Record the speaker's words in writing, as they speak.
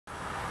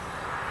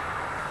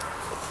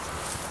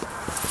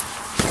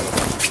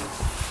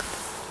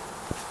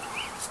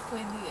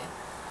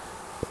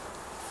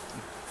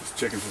Just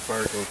checking for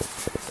fire code.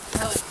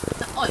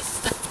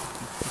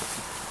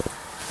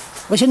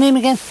 What's your name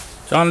again?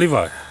 John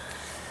Levy.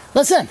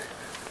 Listen.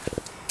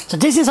 So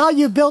this is how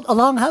you built a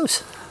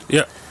longhouse?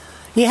 Yeah.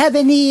 Do you have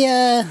any?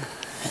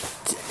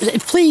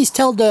 Please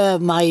tell the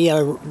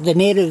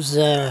natives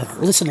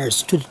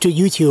listeners to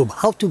YouTube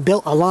how to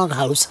build a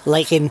longhouse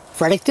like in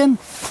Fredericton.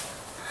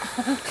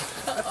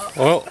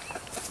 Well,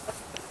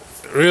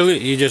 really,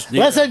 you just need...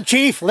 Listen,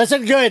 Chief.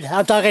 Listen good.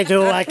 I'm talking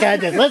to my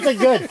candidate. Listen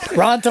good.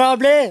 Ron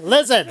Tremblay,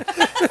 listen.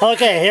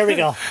 Okay, here we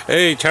go.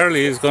 Hey,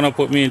 Charlie is gonna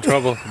put me in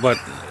trouble, but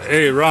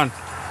hey, Ron,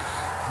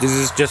 this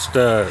is just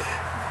a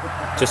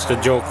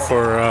joke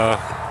for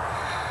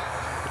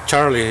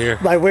Charlie here.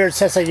 My weird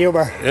sense of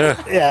humor. Yeah.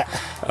 Yeah.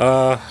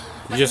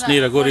 You just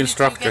need a good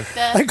instructor.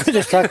 A good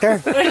instructor.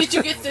 Where did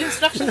you get the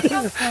instructions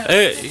from?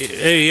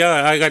 Hey,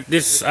 yeah, I got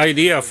this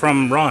idea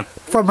from Ron.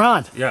 From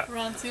Ron? Yeah.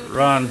 Ron too.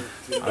 Ron,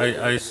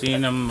 I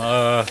seen him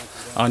on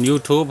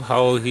YouTube,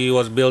 how he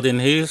was building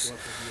his.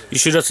 You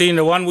should have seen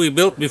the one we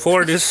built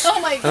before this. Oh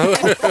my God.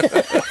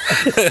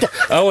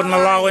 I wouldn't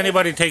allow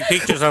anybody to take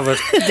pictures of it.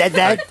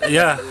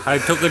 Yeah, I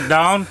took it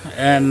down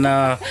and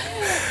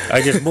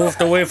I just moved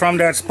away from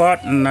that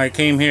spot and I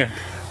came here.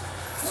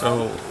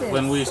 So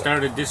when we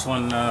started this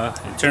one,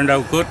 it turned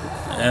out good,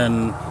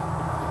 and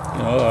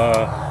you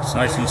know it's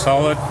nice and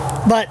solid.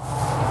 But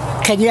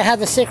can you have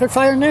a sacred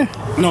fire in there?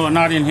 No,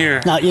 not in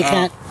here. No, you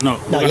can't. No,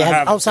 you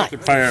have outside.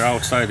 Sacred fire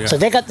outside. Yeah. So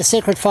they got the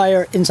sacred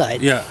fire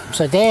inside. Yeah.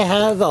 So they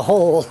have a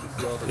hole.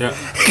 Yeah.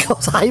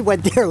 Because I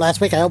went there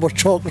last week, I almost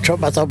choked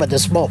myself with the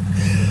smoke.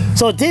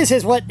 So this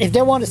is what, if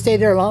they want to stay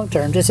there long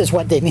term, this is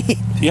what they need.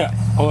 Yeah.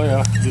 Oh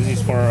yeah. This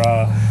is for.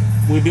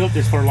 We built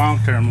this for long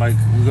term. Like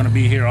we're gonna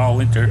be here all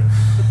winter,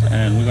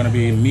 and we're gonna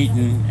be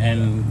meeting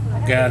and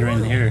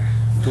gathering here,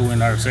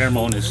 doing our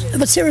ceremonies.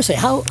 But seriously,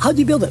 how do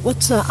you build it?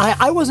 What's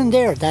I wasn't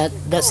there that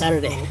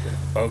Saturday.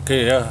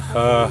 Okay.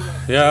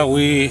 Yeah.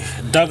 We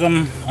dug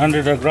them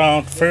under the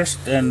ground first,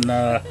 and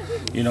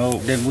you know,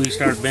 then we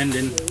start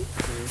bending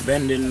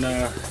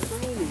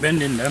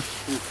them.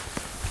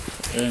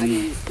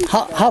 And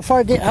how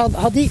far deep?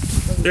 How deep?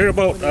 They're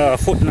about a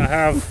foot and a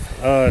half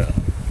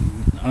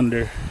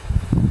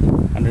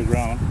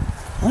underground.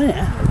 Oh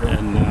yeah.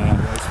 And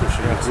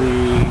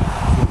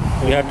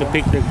we had to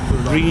pick the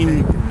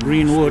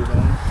green wood,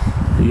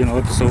 you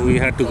know, so we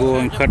had to go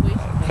and cut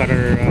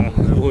our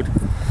wood.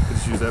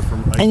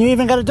 And you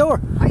even got a door.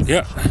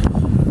 Yeah.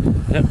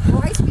 Yep.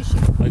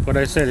 Like what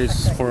I said,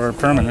 it's for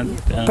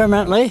permanent.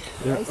 Permanently?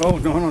 Yeah. Oh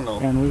no.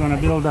 And we're gonna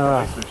build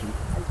a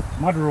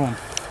mud room.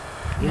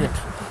 Yeah.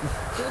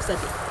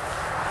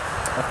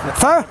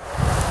 Fur?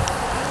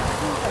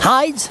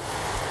 Hides?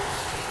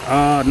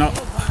 No.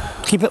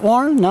 Keep it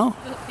warm? No?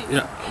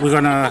 Yeah,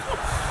 we're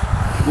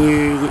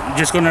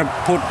just gonna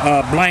put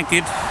a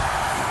blanket,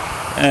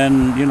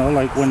 and you know,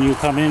 like when you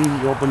come in,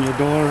 you open your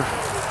door,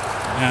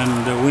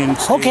 and the wind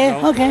stays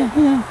out. Okay,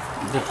 yeah.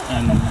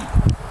 And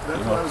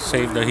you know,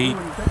 save the heat.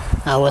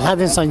 I was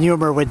having some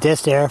humor with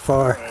this there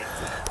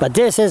but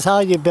this is how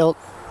you built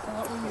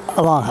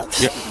a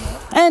longhouse. Yeah.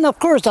 And of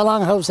course, the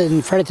longhouse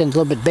in Fredericton is a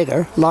little bit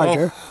bigger,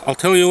 larger. I'll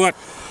tell you what.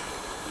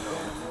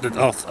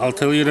 I'll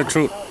tell you the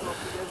truth.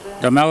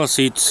 The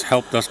Maliseets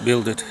helped us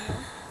build it.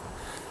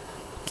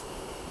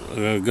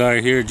 A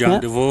guy here,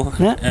 John DeVoe,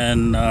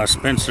 and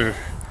Spencer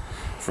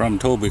from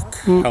Tobic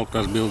helped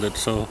us build it.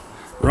 So,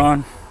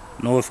 Ron,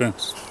 no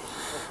offense,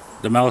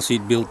 the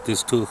Maliseet built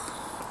this too.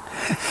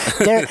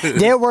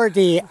 They were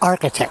the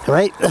architect,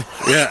 right?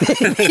 Yeah.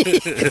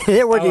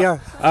 They were the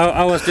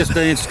I was just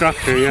the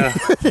instructor, yeah.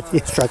 the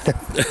instructor.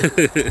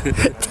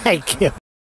 Thank you.